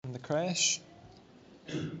crash.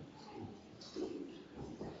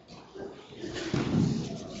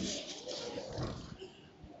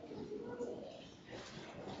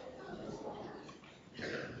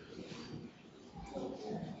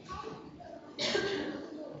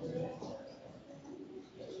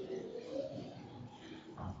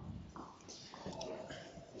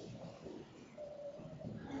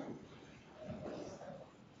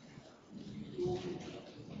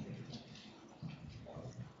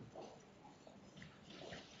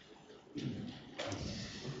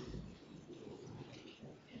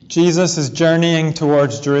 Jesus is journeying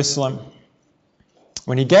towards Jerusalem.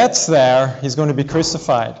 When he gets there, he's going to be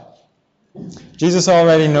crucified. Jesus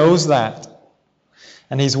already knows that.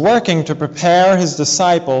 And he's working to prepare his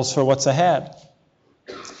disciples for what's ahead.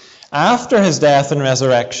 After his death and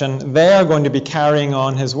resurrection, they are going to be carrying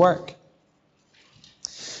on his work.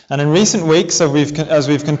 And in recent weeks, as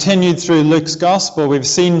we've continued through Luke's Gospel, we've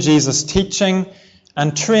seen Jesus teaching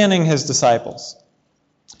and training his disciples.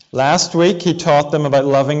 Last week, he taught them about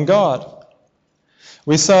loving God.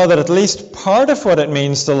 We saw that at least part of what it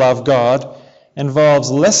means to love God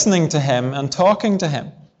involves listening to him and talking to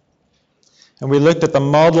him. And we looked at the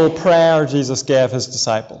model prayer Jesus gave his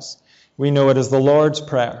disciples. We know it as the Lord's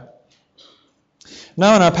Prayer.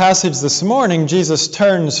 Now in our passage this morning, Jesus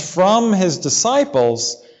turns from his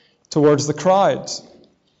disciples towards the crowds,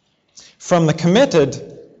 from the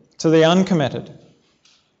committed to the uncommitted.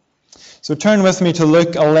 So turn with me to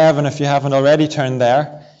Luke 11 if you haven't already turned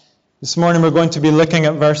there. This morning we're going to be looking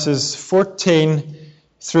at verses 14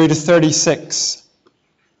 through to 36.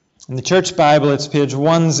 In the Church Bible, it's page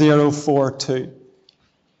 1042.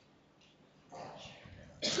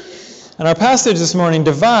 And our passage this morning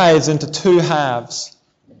divides into two halves.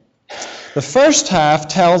 The first half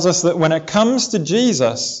tells us that when it comes to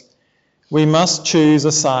Jesus, we must choose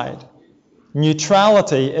a side.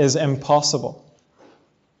 Neutrality is impossible.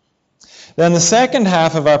 Then the second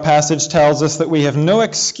half of our passage tells us that we have no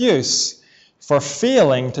excuse for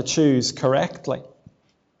failing to choose correctly.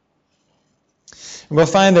 And we'll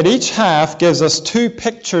find that each half gives us two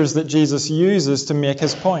pictures that Jesus uses to make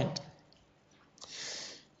his point.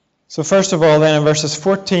 So first of all then in verses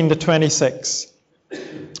 14 to 26,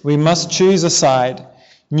 we must choose a side.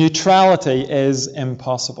 Neutrality is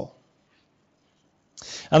impossible.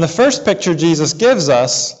 And the first picture Jesus gives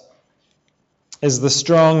us is the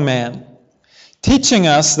strong man, teaching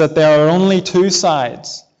us that there are only two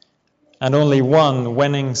sides and only one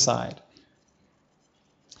winning side.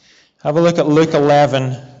 Have a look at Luke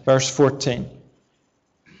 11, verse 14.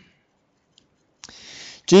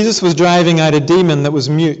 Jesus was driving out a demon that was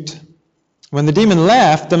mute. When the demon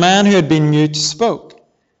left, the man who had been mute spoke,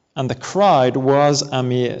 and the crowd was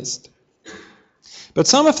amazed. But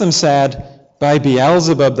some of them said, "By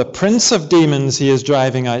Beelzebub, the prince of demons, he is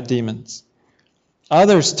driving out demons."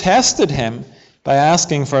 Others tested him by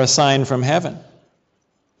asking for a sign from heaven.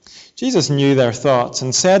 Jesus knew their thoughts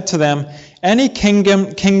and said to them, "Any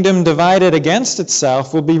kingdom divided against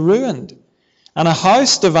itself will be ruined, and a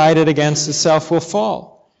house divided against itself will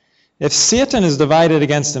fall. If Satan is divided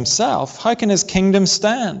against himself, how can his kingdom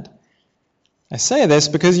stand? I say this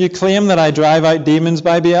because you claim that I drive out demons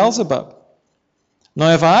by Beelzebub.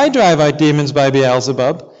 Now if I drive out demons by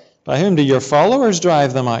Beelzebub, by whom do your followers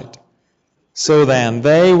drive them out? So then,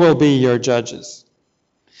 they will be your judges.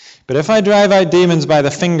 But if I drive out demons by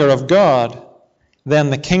the finger of God, then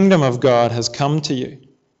the kingdom of God has come to you.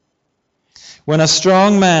 When a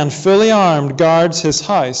strong man, fully armed, guards his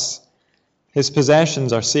house, his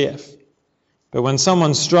possessions are safe. But when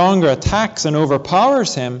someone stronger attacks and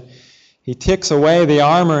overpowers him, he takes away the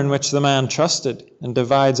armor in which the man trusted and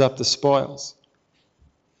divides up the spoils.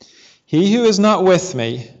 He who is not with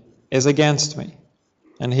me is against me,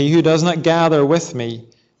 and he who does not gather with me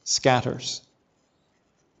scatters."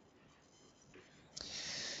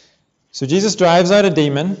 So Jesus drives out a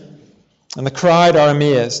demon, and the crowd are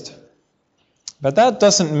amazed. But that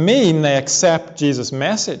doesn't mean they accept Jesus'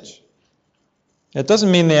 message. It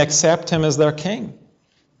doesn't mean they accept him as their king.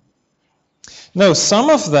 No, some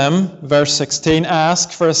of them, verse 16,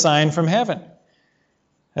 ask for a sign from heaven,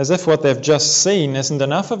 as if what they've just seen isn't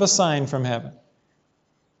enough of a sign from heaven.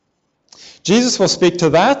 Jesus will speak to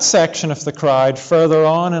that section of the crowd further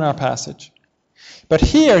on in our passage. But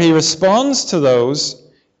here he responds to those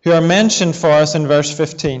who are mentioned for us in verse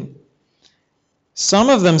 15. Some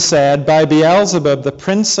of them said, "By Beelzebub, the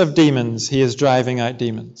prince of demons, he is driving out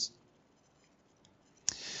demons."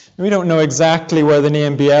 We don't know exactly where the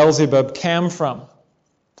name Beelzebub came from,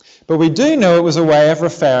 but we do know it was a way of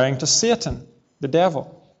referring to Satan, the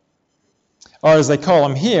devil, or as they call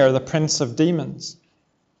him here, the prince of demons.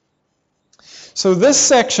 So this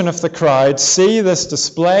section of the crowd see this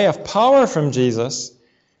display of power from Jesus,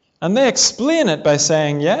 and they explain it by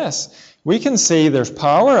saying, yes, we can see there's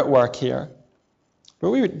power at work here,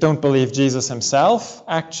 but we don't believe Jesus himself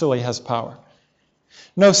actually has power.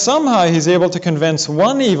 No, somehow he's able to convince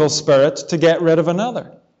one evil spirit to get rid of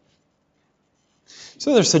another.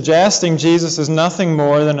 So they're suggesting Jesus is nothing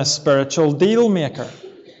more than a spiritual deal maker.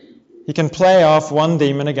 He can play off one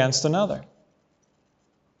demon against another.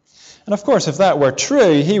 And of course, if that were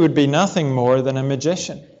true, he would be nothing more than a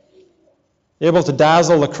magician, able to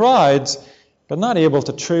dazzle the crowds, but not able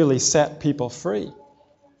to truly set people free.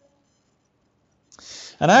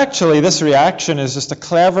 And actually, this reaction is just a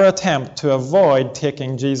clever attempt to avoid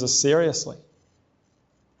taking Jesus seriously.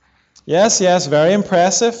 Yes, very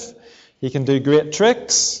impressive. He can do great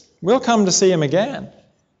tricks. We'll come to see him again.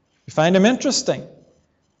 We find him interesting,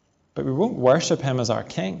 but we won't worship him as our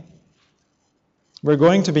king. We're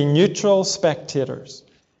going to be neutral spectators.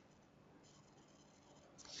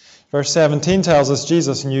 Verse 17 tells us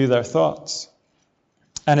Jesus knew their thoughts.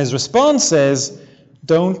 And his response is,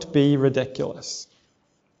 don't be ridiculous.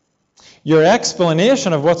 Your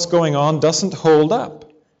explanation of what's going on doesn't hold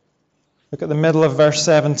up. Look at the middle of verse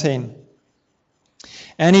 17.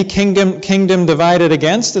 Any kingdom divided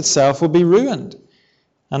against itself will be ruined,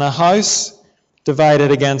 and a house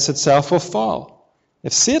divided against itself will fall.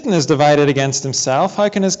 If Satan is divided against himself, how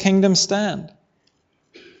can his kingdom stand?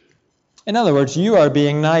 In other words, you are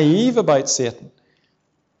being naive about Satan.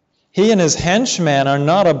 He and his henchmen are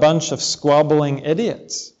not a bunch of squabbling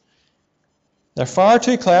idiots. They're far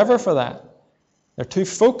too clever for that. They're too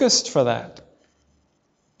focused for that.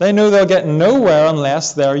 They know they'll get nowhere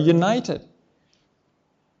unless they're united.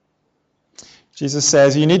 Jesus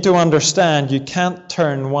says, you need to understand you can't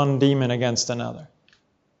turn one demon against another.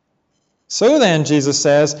 So then, Jesus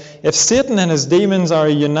says, if Satan and his demons are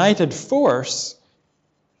a united force,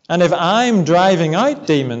 and if I'm driving out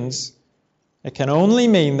demons, it can only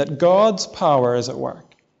mean that God's power is at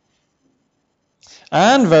work.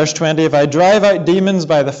 And, verse 20, if I drive out demons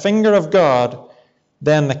by the finger of God,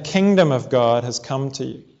 then the kingdom of God has come to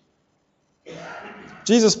you.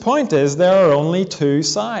 Jesus' point is there are only two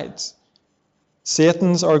sides,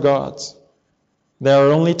 Satan's or God's. There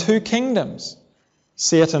are only two kingdoms,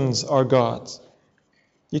 Satan's or God's.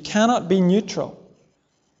 You cannot be neutral.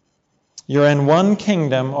 You're in one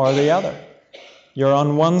kingdom or the other. You're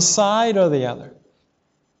on one side or the other.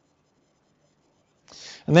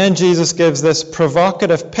 And then Jesus gives this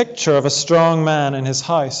provocative picture of a strong man in his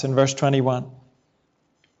house in verse 21.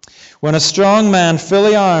 When a strong man,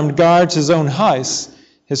 fully armed, guards his own house,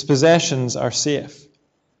 his possessions are safe.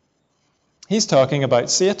 He's talking about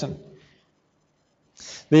Satan.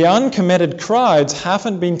 The uncommitted crowds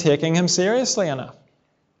haven't been taking him seriously enough.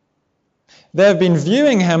 They've been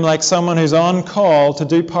viewing him like someone who's on call to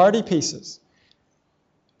do party pieces.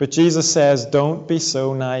 But Jesus says, don't be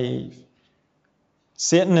so naive.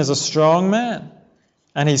 Satan is a strong man,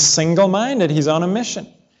 and he's single-minded. He's on a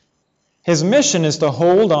mission. His mission is to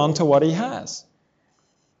hold on to what he has,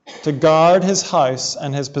 to guard his house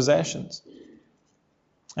and his possessions.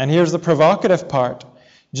 And here's the provocative part.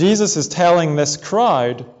 Jesus is telling this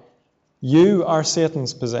crowd, you are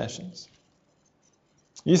Satan's possessions.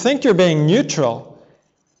 You think you're being neutral,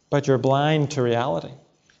 but you're blind to reality.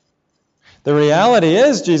 The reality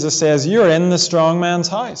is, Jesus says, you're in the strong man's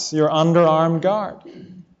house. You're under armed guard.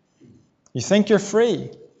 You think you're free,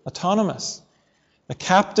 autonomous, the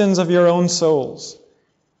captains of your own souls.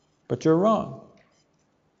 But you're wrong.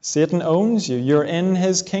 Satan owns you. You're in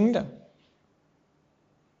his kingdom.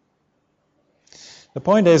 The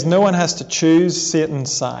point is, no one has to choose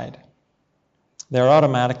Satan's side. They're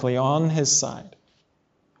automatically on his side,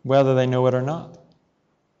 whether they know it or not.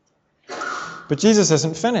 But Jesus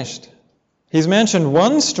isn't finished. He's mentioned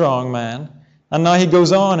one strong man, and now he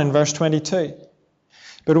goes on in verse 22.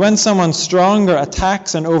 But when someone stronger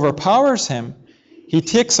attacks and overpowers him, he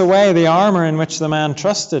takes away the armor in which the man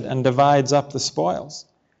trusted and divides up the spoils.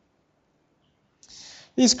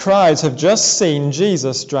 These crowds have just seen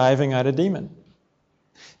Jesus driving out a demon.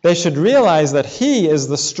 They should realize that he is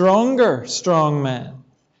the stronger strong man.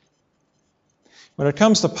 When it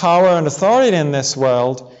comes to power and authority in this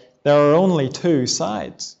world, there are only two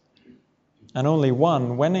sides, and only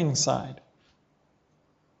one winning side.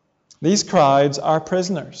 These crowds are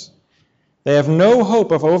prisoners. They have no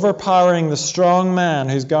hope of overpowering the strong man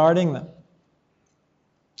who's guarding them.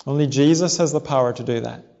 Only Jesus has the power to do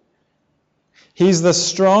that. He's the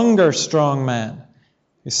stronger strong man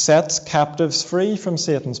who sets captives free from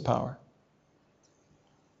Satan's power.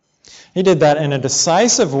 He did that in a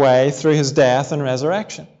decisive way through his death and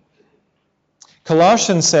resurrection.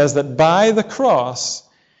 Colossians says that by the cross,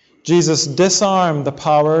 Jesus disarmed the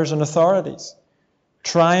powers and authorities,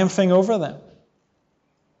 triumphing over them.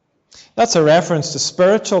 That's a reference to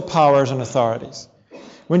spiritual powers and authorities.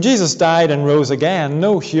 When Jesus died and rose again,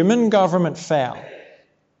 no human government fell,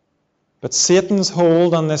 but Satan's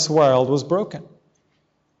hold on this world was broken.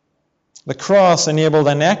 The cross enabled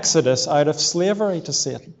an exodus out of slavery to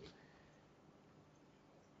Satan.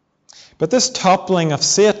 But this toppling of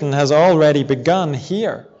Satan has already begun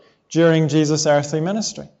here during Jesus' earthly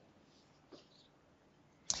ministry.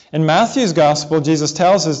 In Matthew's Gospel, Jesus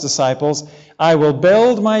tells his disciples, "I will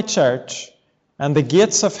build my church, and the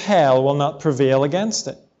gates of hell will not prevail against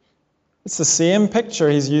it." It's the same picture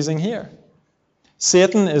he's using here.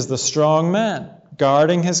 Satan is the strong man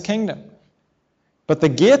guarding his kingdom. But the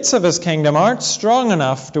gates of his kingdom aren't strong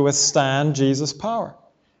enough to withstand Jesus' power.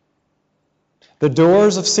 The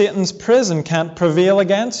doors of Satan's prison can't prevail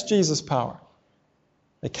against Jesus' power.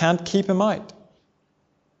 They can't keep him out.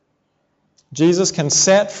 Jesus can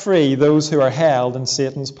set free those who are held in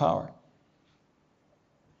Satan's power.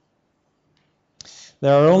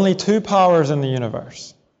 There are only two powers in the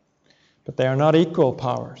universe, but they are not equal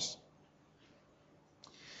powers.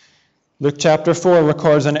 Luke chapter 4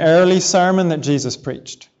 records an early sermon that Jesus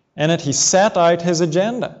preached. In it, he set out his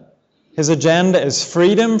agenda. His agenda is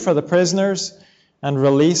freedom for the prisoners and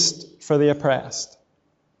release for the oppressed.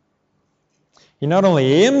 He not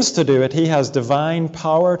only aims to do it, he has divine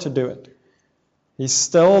power to do it. He's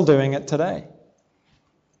still doing it today.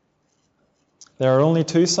 There are only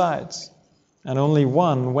two sides, and only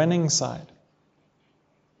one winning side.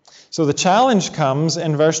 So the challenge comes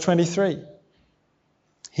in verse 23.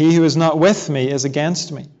 He who is not with me is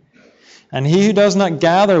against me, and he who does not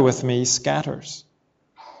gather with me scatters.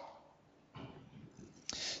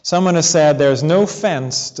 Someone has said there is no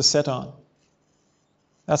fence to sit on.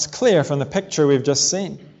 That's clear from the picture we've just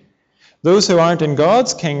seen. Those who aren't in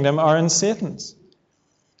God's kingdom are in Satan's,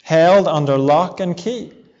 held under lock and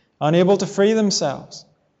key, unable to free themselves.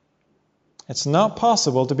 It's not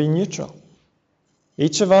possible to be neutral.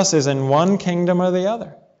 Each of us is in one kingdom or the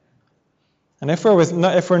other. And if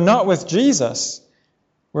we're not with Jesus,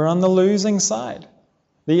 we're on the losing side,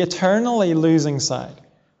 the eternally losing side.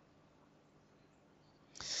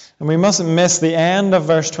 And we mustn't miss the end of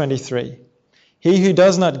verse 23. He who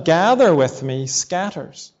does not gather with me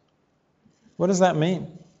scatters. What does that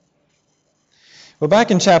mean? Well,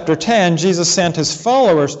 back in chapter 10, Jesus sent his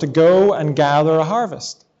followers to go and gather a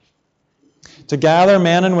harvest, to gather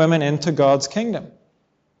men and women into God's kingdom.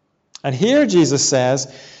 And here Jesus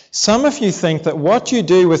says, some of you think that what you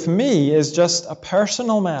do with me is just a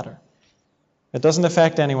personal matter. It doesn't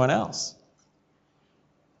affect anyone else.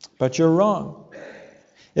 But you're wrong.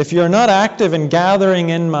 If you're not active in gathering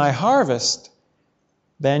in my harvest,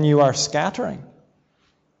 then you are scattering.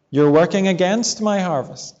 You're working against my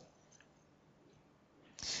harvest.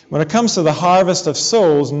 When it comes to the harvest of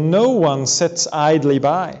souls, no one sits idly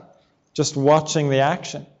by, just watching the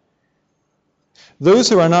action. Those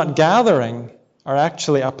who are not gathering are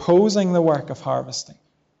actually opposing the work of harvesting.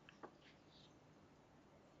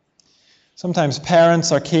 Sometimes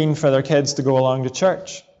parents are keen for their kids to go along to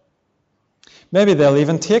church. Maybe they'll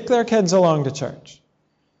even take their kids along to church,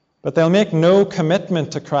 but they'll make no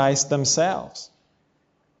commitment to Christ themselves.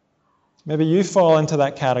 Maybe you fall into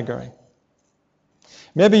that category.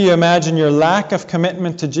 Maybe you imagine your lack of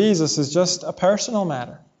commitment to Jesus is just a personal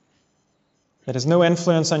matter. It has no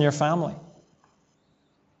influence on your family.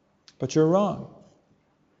 But you're wrong.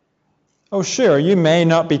 Oh, sure, you may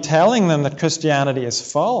not be telling them that Christianity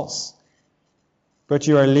is false, but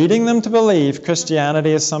you are leading them to believe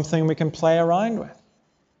Christianity is something we can play around with.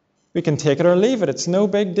 We can take it or leave it. It's no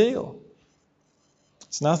big deal.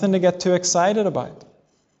 It's nothing to get too excited about.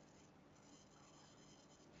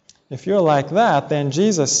 If you're like that, then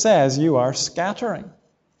Jesus says you are scattering.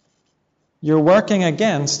 You're working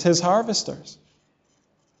against his harvesters.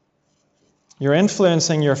 You're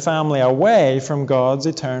influencing your family away from God's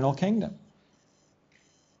eternal kingdom.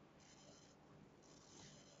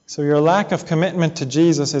 So your lack of commitment to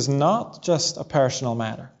Jesus is not just a personal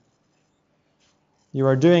matter. You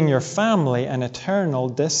are doing your family an eternal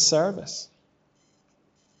disservice.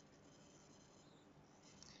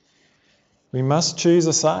 We must choose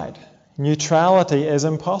a side. Neutrality is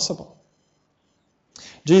impossible.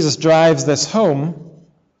 Jesus drives this home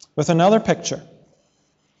with another picture,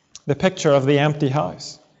 the picture of the empty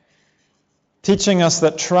house, teaching us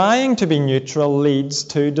that trying to be neutral leads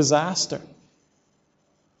to disaster.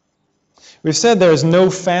 We've said there is no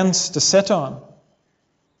fence to sit on,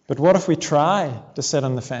 but what if we try to sit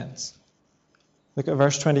on the fence? Look at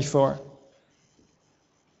verse 24.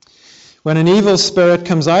 When an evil spirit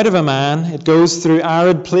comes out of a man, it goes through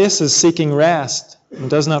arid places seeking rest and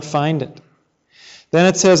does not find it. Then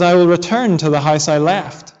it says, I will return to the house I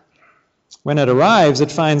left. When it arrives,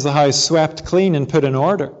 it finds the house swept clean and put in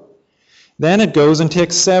order. Then it goes and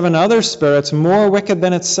takes 7 other spirits more wicked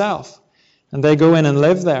than itself, and they go in and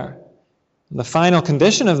live there. And the final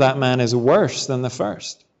condition of that man is worse than the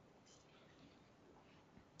first.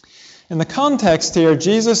 In the context here,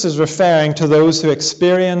 Jesus is referring to those who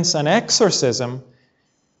experience an exorcism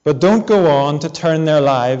but don't go on to turn their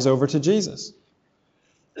lives over to Jesus.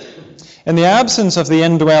 In the absence of the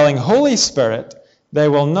indwelling Holy Spirit, they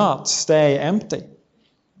will not stay empty.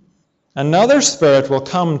 Another spirit will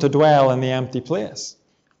come to dwell in the empty place.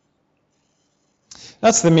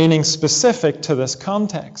 That's the meaning specific to this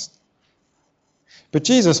context. But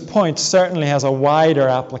Jesus' point certainly has a wider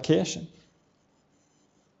application.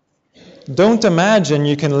 Don't imagine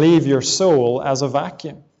you can leave your soul as a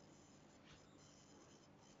vacuum.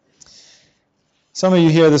 Some of you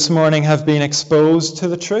here this morning have been exposed to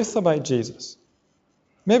the truth about Jesus.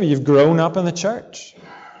 Maybe you've grown up in the church,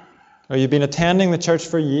 or you've been attending the church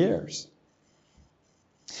for years.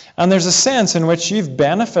 And there's a sense in which you've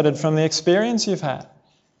benefited from the experience you've had.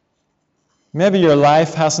 Maybe your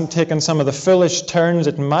life hasn't taken some of the foolish turns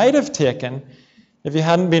it might have taken if you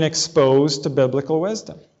hadn't been exposed to biblical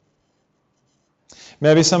wisdom.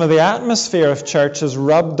 Maybe some of the atmosphere of church has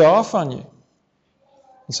rubbed off on you.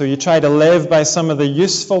 And so you try to live by some of the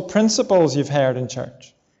useful principles you've heard in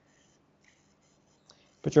church.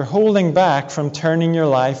 But you're holding back from turning your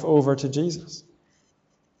life over to Jesus.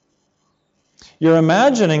 You're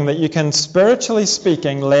imagining that you can, spiritually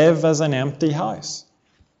speaking, live as an empty house.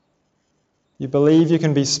 You believe you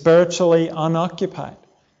can be spiritually unoccupied.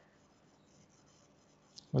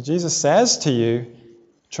 Well, Jesus says to you,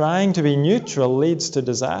 trying to be neutral leads to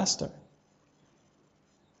disaster.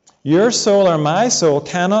 Your soul or my soul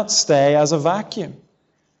cannot stay as a vacuum.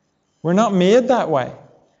 We're not made that way.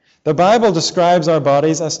 The Bible describes our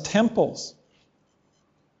bodies as temples.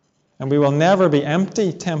 And we will never be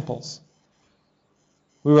empty temples.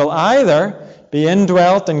 We will either be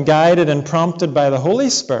indwelt and guided and prompted by the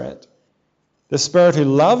Holy Spirit, the Spirit who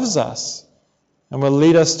loves us and will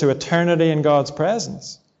lead us to eternity in God's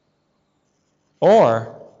presence,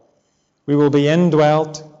 or we will be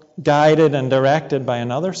indwelt, guided, and directed by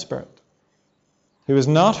another spirit who is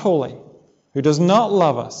not holy, who does not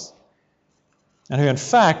love us, and who in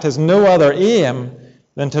fact has no other aim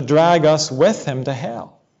than to drag us with him to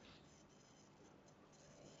hell.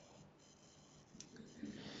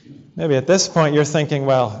 Maybe at this point you're thinking,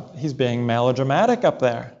 well, he's being melodramatic up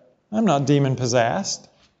there. I'm not demon-possessed.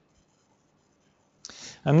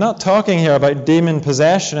 I'm not talking here about demon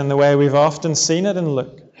possession in the way we've often seen it in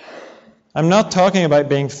Luke. I'm not talking about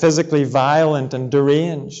being physically violent and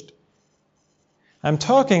deranged. I'm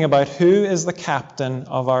talking about who is the captain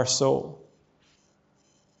of our soul.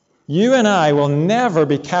 You and I will never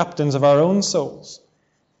be captains of our own souls.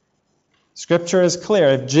 Scripture is clear.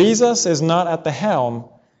 If Jesus is not at the helm,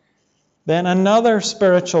 then another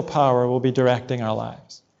spiritual power will be directing our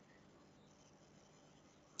lives.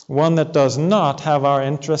 One that does not have our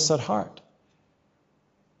interests at heart.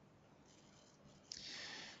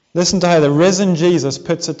 Listen to how the risen Jesus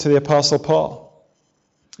puts it to the Apostle Paul.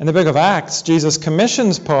 In the book of Acts, Jesus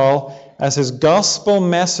commissions Paul as his gospel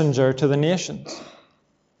messenger to the nations.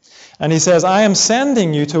 And he says, I am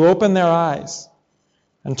sending you to open their eyes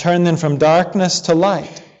and turn them from darkness to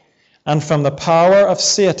light and from the power of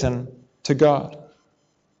Satan to God.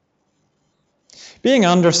 Being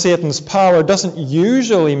under Satan's power doesn't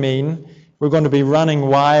usually mean we're going to be running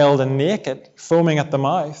wild and naked, foaming at the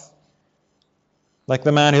mouth, like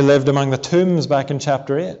the man who lived among the tombs back in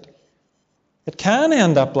chapter 8. It can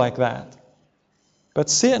end up like that, but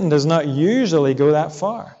Satan does not usually go that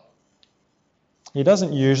far. He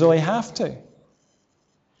doesn't usually have to.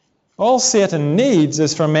 All Satan needs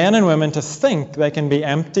is for men and women to think they can be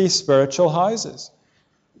empty spiritual houses.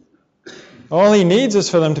 All he needs is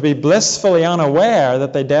for them to be blissfully unaware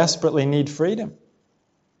that they desperately need freedom.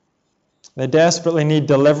 They desperately need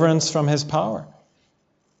deliverance from his power.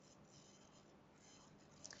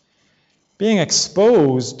 Being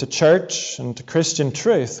exposed to church and to Christian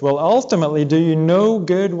truth will ultimately do you no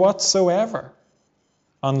good whatsoever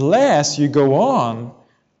unless you go on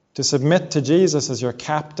to submit to Jesus as your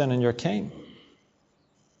captain and your king.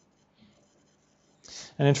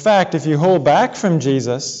 And in fact, if you hold back from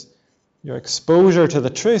Jesus, your exposure to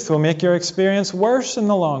the truth will make your experience worse in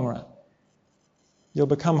the long run. You'll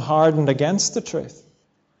become hardened against the truth.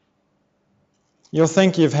 You'll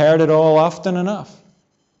think you've heard it all often enough.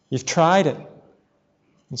 You've tried it.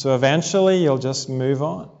 And so eventually you'll just move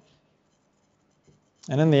on.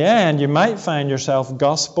 And in the end, you might find yourself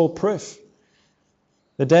gospel-proof.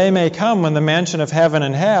 The day may come when the mention of heaven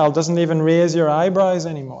and hell doesn't even raise your eyebrows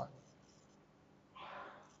anymore.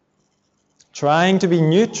 Trying to be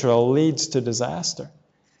neutral leads to disaster.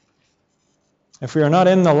 If we are not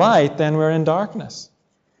in the light, then we're in darkness.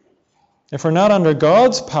 If we're not under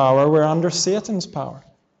God's power, we're under Satan's power.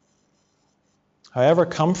 However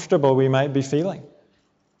comfortable we might be feeling,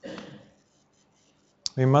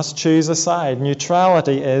 we must choose a side.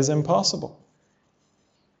 Neutrality is impossible.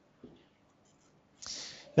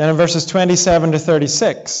 Then in verses 27 to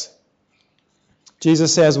 36,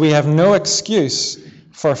 Jesus says we have no excuse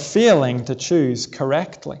for failing to choose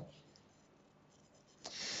correctly.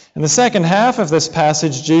 In the second half of this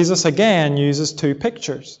passage, Jesus again uses two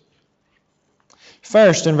pictures.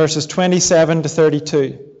 First, in verses 27 to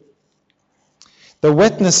 32, the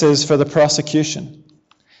witnesses for the prosecution,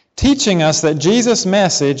 teaching us that Jesus'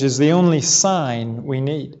 message is the only sign we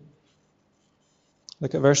need.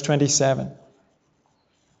 Look at verse 27.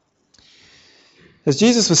 As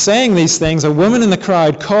Jesus was saying these things, a woman in the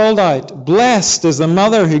crowd called out, "Blessed is the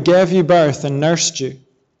mother who gave you birth and nursed you."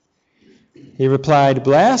 He replied,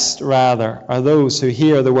 "Blessed, rather, are those who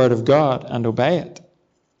hear the word of God and obey it."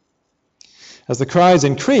 As the crowds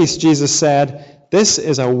increased, Jesus said, "This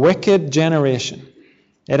is a wicked generation.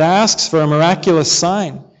 It asks for a miraculous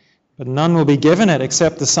sign, but none will be given it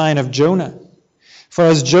except the sign of Jonah. For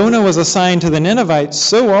as Jonah was a sign to the Ninevites,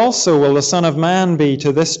 so also will the Son of Man be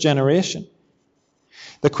to this generation.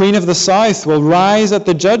 The Queen of the South will rise at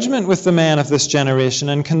the judgment with the men of this generation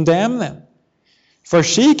and condemn them. For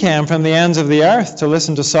she came from the ends of the earth to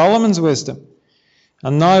listen to Solomon's wisdom,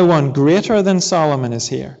 and now one greater than Solomon is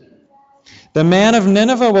here. The men of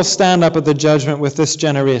Nineveh will stand up at the judgment with this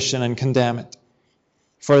generation and condemn it.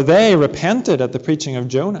 For they repented at the preaching of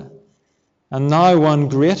Jonah, and now one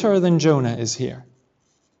greater than Jonah is here."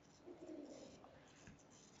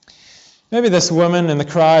 Maybe this woman in the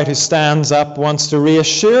crowd who stands up wants to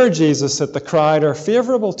reassure Jesus that the crowd are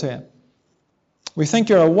favorable to him. "We think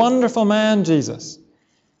you're a wonderful man, Jesus.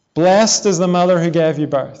 Blessed is the mother who gave you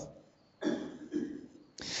birth."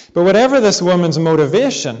 But whatever this woman's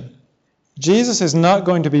motivation, Jesus is not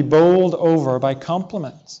going to be bowled over by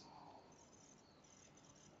compliments.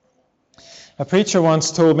 A preacher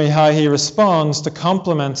once told me how he responds to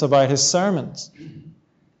compliments about his sermons.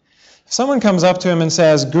 If someone comes up to him and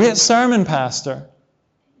says, "Great sermon, Pastor,"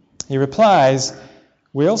 he replies,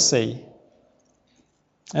 "We'll see."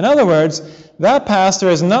 In other words, that pastor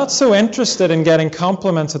is not so interested in getting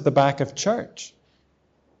compliments at the back of church.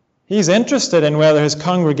 He's interested in whether his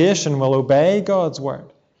congregation will obey God's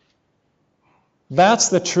word. That's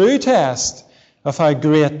the true test of how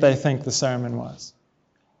great they think the sermon was.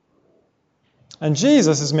 And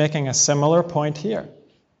Jesus is making a similar point here.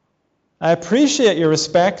 "I appreciate your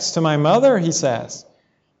respects to my mother," he says.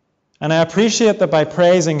 "And I appreciate that by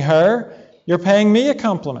praising her, you're paying me a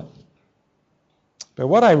compliment. But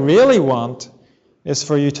what I really want is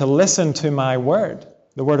for you to listen to my word,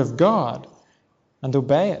 the word of God, and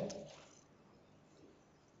obey it."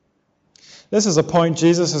 This is a point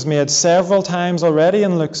Jesus has made several times already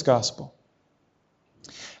in Luke's Gospel.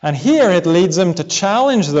 And here it leads him to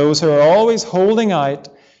challenge those who are always holding out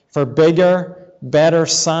for bigger, better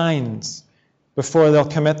signs before they'll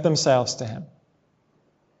commit themselves to him.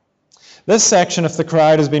 This section of the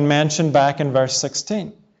crowd has been mentioned back in verse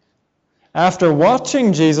 16. After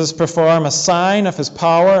watching Jesus perform a sign of his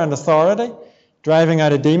power and authority, driving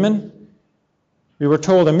out a demon, we were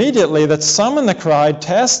told immediately that some in the crowd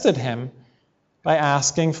tested him by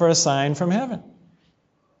asking for a sign from heaven.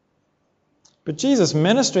 But Jesus'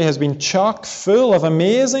 ministry has been chock full of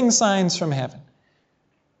amazing signs from heaven.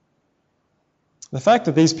 The fact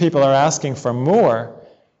that these people are asking for more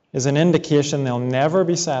is an indication they'll never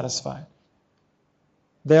be satisfied.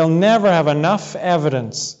 They'll never have enough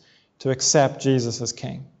evidence to accept Jesus as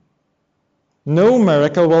king. No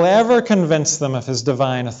miracle will ever convince them of his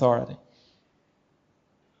divine authority.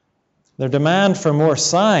 Their demand for more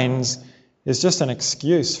signs is just an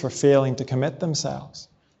excuse for failing to commit themselves.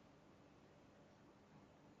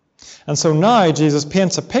 And so now Jesus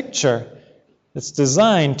paints a picture that's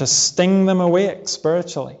designed to sting them awake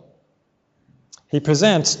spiritually. He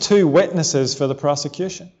presents two witnesses for the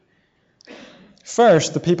prosecution.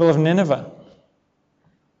 First, the people of Nineveh.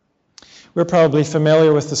 We're probably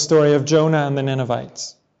familiar with the story of Jonah and the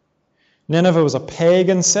Ninevites. Nineveh was a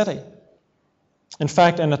pagan city. In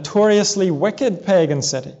fact, a notoriously wicked pagan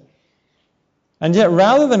city. And yet,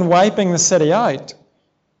 rather than wiping the city out,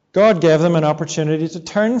 God gave them an opportunity to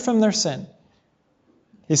turn from their sin.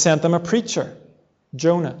 He sent them a preacher,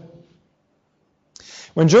 Jonah.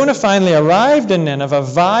 When Jonah finally arrived in Nineveh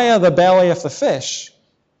via the belly of the fish,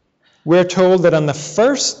 we're told that on the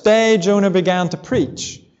first day Jonah began to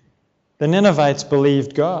preach, the Ninevites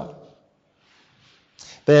believed God.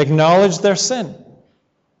 They acknowledged their sin.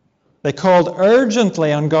 They called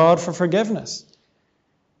urgently on God for forgiveness.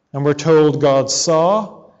 And we're told God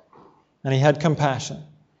saw and he had compassion.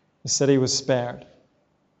 The city was spared.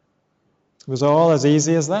 It was all as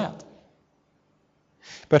easy as that.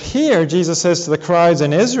 But here, Jesus says to the crowds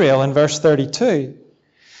in Israel in verse 32,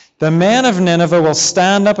 the men of Nineveh will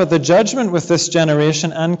stand up at the judgment with this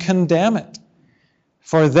generation and condemn it.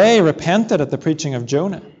 For they repented at the preaching of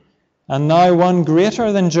Jonah, and now one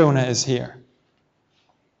greater than Jonah is here.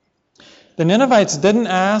 The Ninevites didn't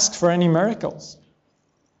ask for any miracles.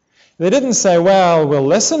 They didn't say, well, we'll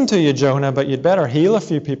listen to you, Jonah, but you'd better heal a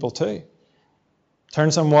few people too.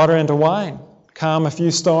 Turn some water into wine. Calm a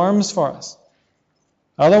few storms for us.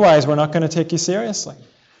 Otherwise, we're not going to take you seriously.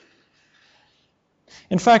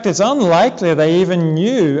 In fact, it's unlikely they even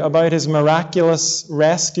knew about his miraculous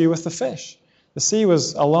rescue with the fish. The sea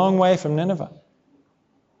was a long way from Nineveh.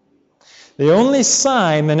 The only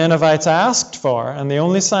sign the Ninevites asked for, and the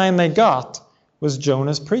only sign they got, was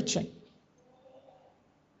Jonah's preaching.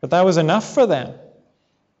 But that was enough for them.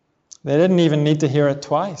 They didn't even need to hear it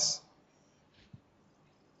twice.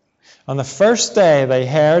 On the first day, they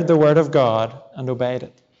heard the word of God and obeyed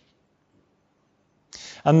it.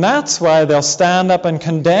 And that's why they'll stand up and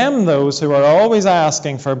condemn those who are always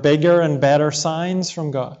asking for bigger and better signs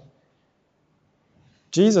from God.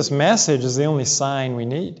 Jesus' message is the only sign we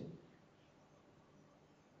need.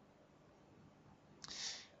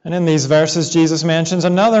 And in these verses, Jesus mentions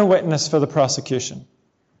another witness for the prosecution,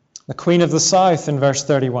 the Queen of the South in verse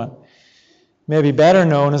 31, maybe better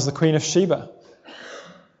known as the Queen of Sheba.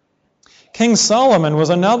 King Solomon was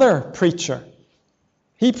another preacher.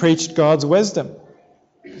 He preached God's wisdom.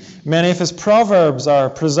 Many of his proverbs are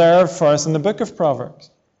preserved for us in the book of Proverbs.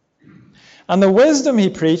 And the wisdom he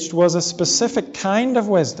preached was a specific kind of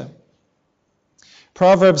wisdom.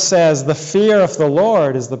 Proverbs says, the fear of the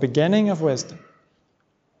Lord is the beginning of wisdom.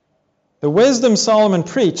 The wisdom Solomon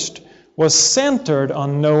preached was centered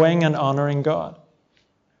on knowing and honoring God.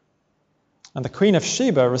 And the Queen of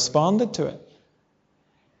Sheba responded to it.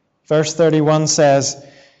 Verse 31 says,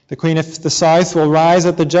 the Queen of the South will rise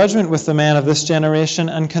at the judgment with the men of this generation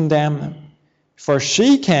and condemn them. For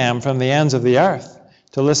she came from the ends of the earth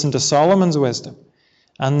to listen to Solomon's wisdom,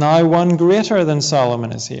 and now one greater than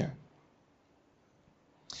Solomon is here.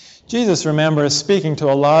 Jesus, remember, is speaking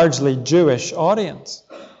to a largely Jewish audience.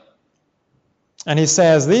 And he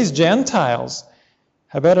says, these Gentiles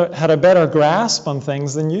had a better grasp on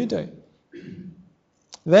things than you do.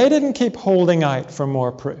 They didn't keep holding out for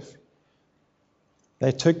more proof.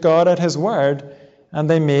 They took God at his word, and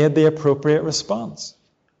they made the appropriate response.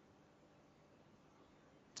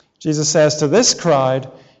 Jesus says to this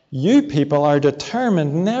crowd, you people are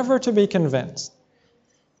determined never to be convinced.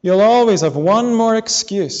 You'll always have one more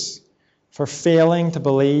excuse for failing to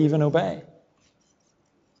believe and obey.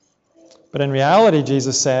 But in reality,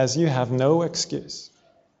 Jesus says, you have no excuse.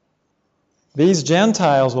 These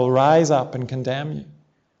Gentiles will rise up and condemn you.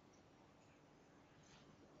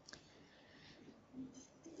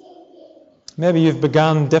 Maybe you've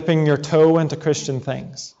begun dipping your toe into Christian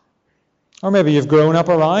things. Or maybe you've grown up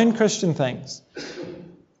around Christian things.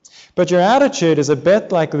 But your attitude is a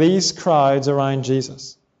bit like these crowds around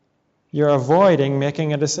Jesus. You're avoiding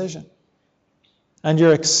making a decision. And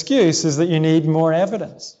your excuse is that you need more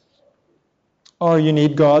evidence. Or you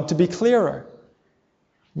need God to be clearer.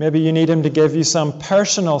 Maybe you need him to give you some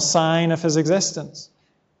personal sign of his existence.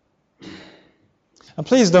 And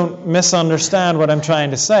please don't misunderstand what I'm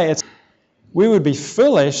trying to say. We would be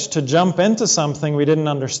foolish to jump into something we didn't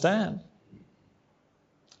understand.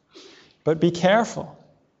 But be careful.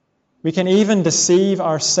 We can even deceive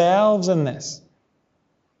ourselves in this.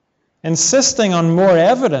 Insisting on more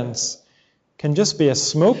evidence can just be a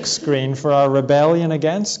smokescreen for our rebellion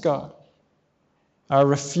against God, our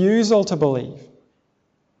refusal to believe.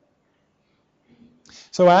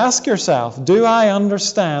 So ask yourself, do I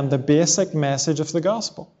understand the basic message of the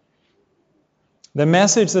gospel? The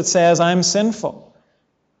message that says I'm sinful,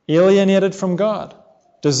 alienated from God,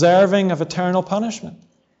 deserving of eternal punishment.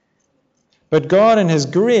 But God in his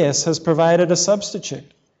grace has provided a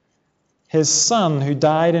substitute, his Son who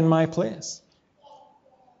died in my place,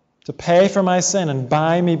 to pay for my sin and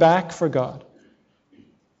buy me back for God.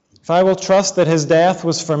 If I will trust that his death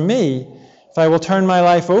was for me, if I will turn my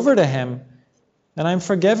life over to him, then I'm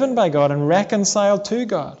forgiven by God and reconciled to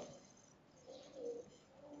God.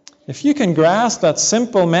 If you can grasp that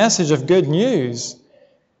simple message of good news,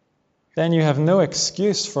 then you have no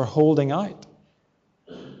excuse for holding out.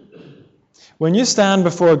 When you stand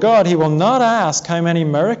before God, He will not ask how many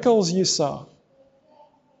miracles you saw.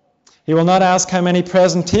 He will not ask how many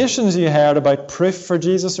presentations you heard about proof for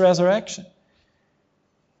Jesus' resurrection.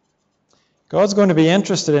 God's going to be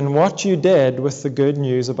interested in what you did with the good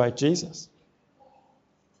news about Jesus.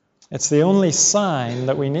 It's the only sign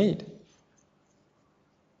that we need.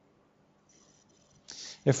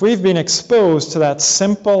 If we've been exposed to that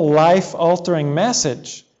simple, life-altering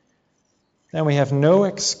message, then we have no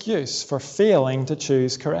excuse for failing to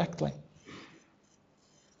choose correctly.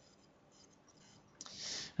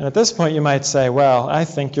 And at this point you might say, well, I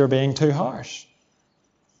think you're being too harsh.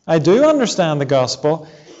 I do understand the gospel,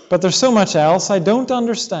 but there's so much else I don't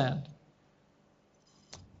understand.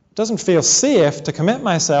 It doesn't feel safe to commit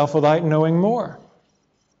myself without knowing more.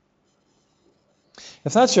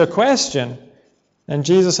 If that's your question, then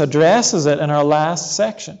Jesus addresses it in our last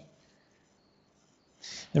section.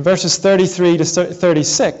 In verses 33 to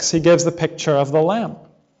 36, He gives the picture of the lamp,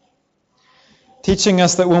 teaching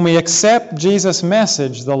us that when we accept Jesus'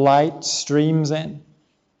 message, the light streams in.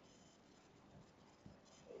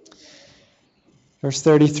 Verse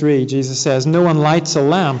 33, Jesus says, "No one lights a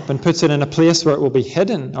lamp and puts it in a place where it will be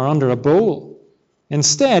hidden or under a bowl.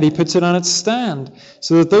 Instead, he puts it on its stand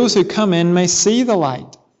so that those who come in may see the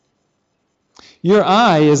light. Your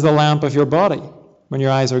eye is the lamp of your body. When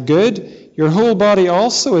your eyes are good, your whole body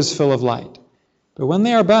also is full of light. But when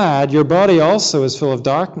they are bad, your body also is full of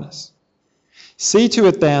darkness. See to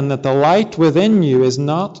it then that the light within you is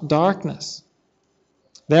not darkness.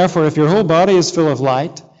 Therefore, if your whole body is full of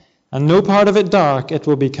light, and no part of it dark, it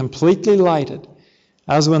will be completely lighted,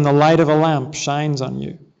 as when the light of a lamp shines on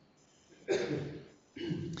you."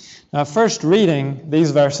 Now, at first reading,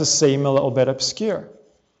 these verses seem a little bit obscure.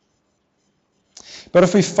 But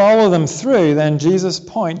if we follow them through, then Jesus'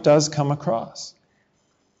 point does come across.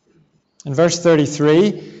 In verse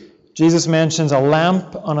 33, Jesus mentions a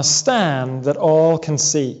lamp on a stand that all can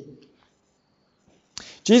see.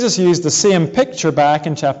 Jesus used the same picture back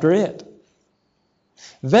in chapter 8.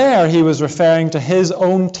 There he was referring to his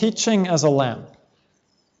own teaching as a lamp.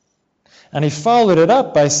 And he followed it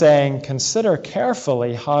up by saying, "Consider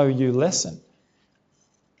carefully how you listen."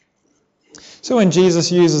 So when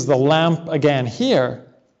Jesus uses the lamp again here,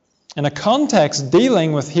 in a context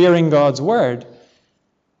dealing with hearing God's word,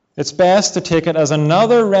 it's best to take it as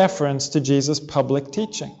another reference to Jesus' public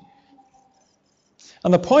teaching.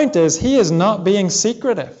 And the point is, he is not being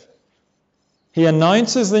secretive. He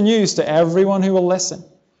announces the news to everyone who will listen.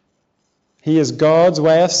 He is God's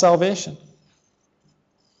way of salvation.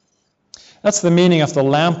 That's the meaning of the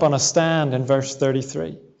lamp on a stand in verse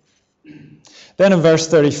 33. Then in verse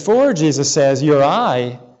 34, Jesus says, "Your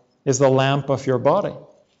eye is the lamp of your body."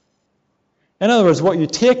 In other words, what you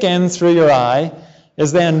take in through your eye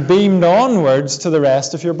is then beamed onwards to the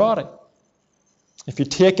rest of your body. If you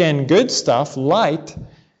take in good stuff, light,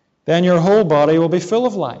 then your whole body will be full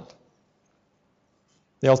of light.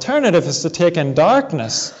 The alternative is to take in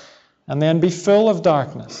darkness and then be full of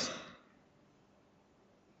darkness.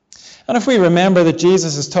 And if we remember that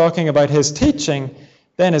Jesus is talking about his teaching,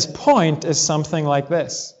 then his point is something like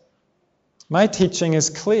this: my teaching is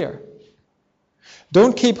clear.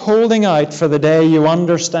 Don't keep holding out for the day you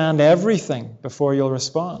understand everything before you'll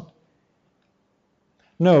respond.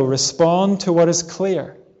 No, respond to what is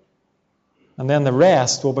clear, and then the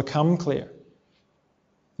rest will become clear.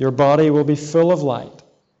 Your body will be full of light.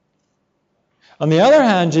 On the other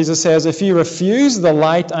hand, Jesus says, if you refuse the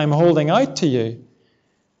light I'm holding out to you,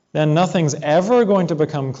 then nothing's ever going to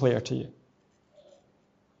become clear to you.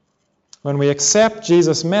 When we accept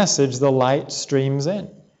Jesus' message, the light streams in.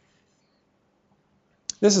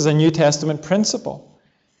 This is a New Testament principle.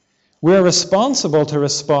 We're responsible to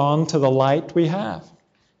respond to the light we have.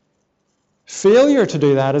 Failure to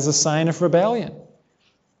do that is a sign of rebellion.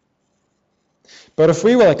 But if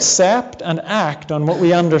we will accept and act on what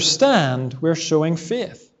we understand, we're showing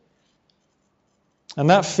faith. And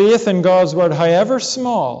that faith in God's word, however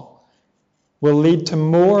small, will lead to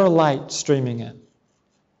more light streaming in.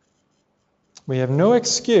 We have no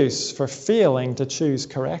excuse for failing to choose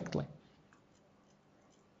correctly.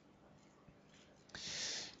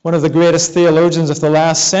 One of the greatest theologians of the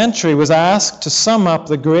last century was asked to sum up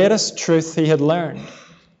the greatest truth he had learned.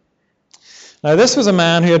 Now, this was a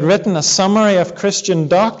man who had written a summary of Christian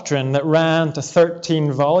doctrine that ran to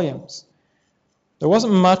 13 volumes. There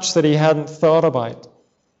wasn't much that he hadn't thought about.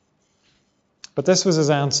 But this was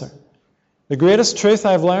his answer. The greatest truth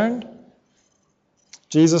I've learned?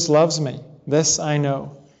 Jesus loves me. This I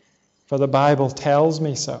know, for the Bible tells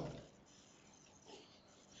me so.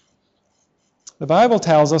 The Bible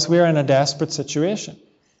tells us we're in a desperate situation.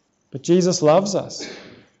 But Jesus loves us,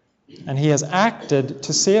 and He has acted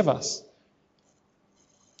to save us.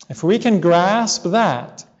 If we can grasp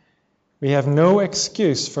that, we have no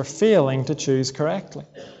excuse for failing to choose correctly.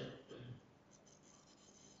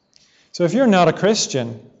 So if you're not a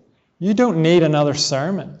Christian, you don't need another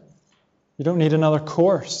sermon. You don't need another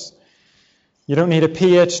course. You don't need a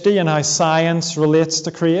PhD in how science relates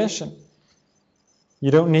to creation. You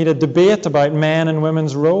don't need a debate about men and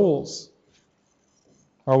women's roles,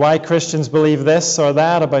 or why Christians believe this or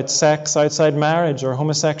that about sex outside marriage or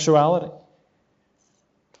homosexuality.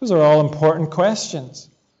 Those are all important questions,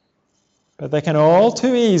 but they can all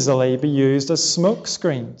too easily be used as smoke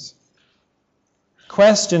screens.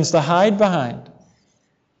 Questions to hide behind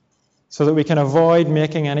so that we can avoid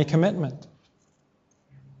making any commitment.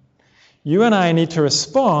 You and I need to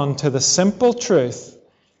respond to the simple truth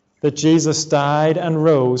that Jesus died and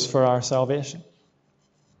rose for our salvation.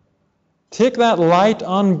 Take that light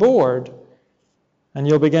on board, and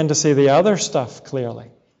you'll begin to see the other stuff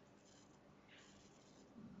clearly.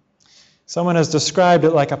 Someone has described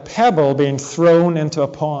it like a pebble being thrown into a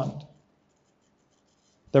pond.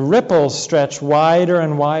 The ripples stretch wider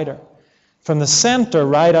and wider, from the center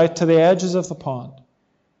right out to the edges of the pond.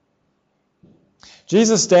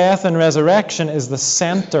 Jesus' death and resurrection is the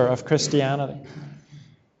center of Christianity.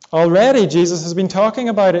 Already Jesus has been talking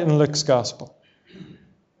about it in Luke's Gospel.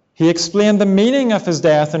 He explained the meaning of His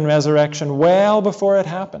death and resurrection well before it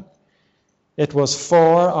happened. It was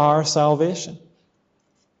for our salvation.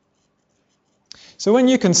 So when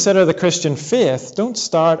you consider the Christian faith, don't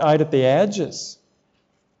start out at the edges.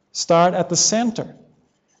 Start at the center.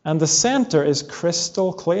 And the center is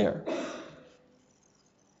crystal clear.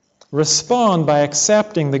 Respond by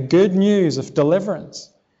accepting the good news of deliverance,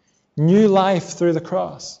 new life through the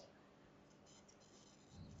cross.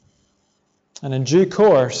 And in due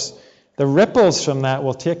course, the ripples from that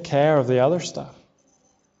will take care of the other stuff.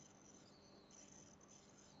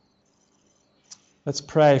 Let's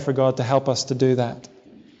pray for God to help us to do that.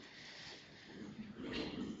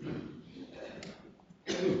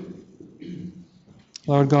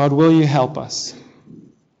 Lord God, will you help us?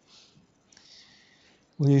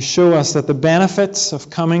 Will you show us that the benefits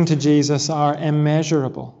of coming to Jesus are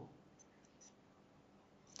immeasurable?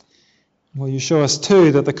 Will you show us,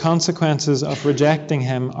 too, that the consequences of rejecting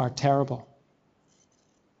Him are terrible?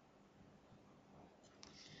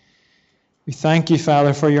 We thank you,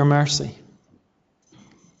 Father, for your mercy.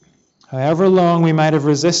 However long we might have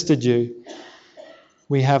resisted you,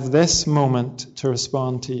 we have this moment to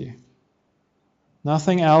respond to you.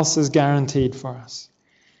 Nothing else is guaranteed for us,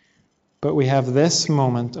 but we have this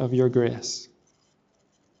moment of your grace.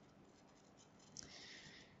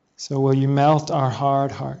 So will you melt our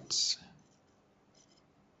hard hearts?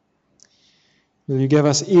 Will you give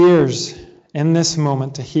us ears in this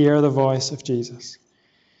moment to hear the voice of Jesus?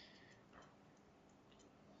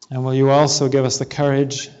 And will you also give us the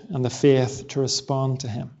courage and the faith to respond to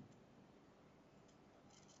Him?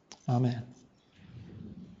 Amen.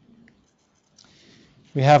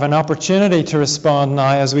 We have an opportunity to respond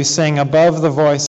now as we sing above the voice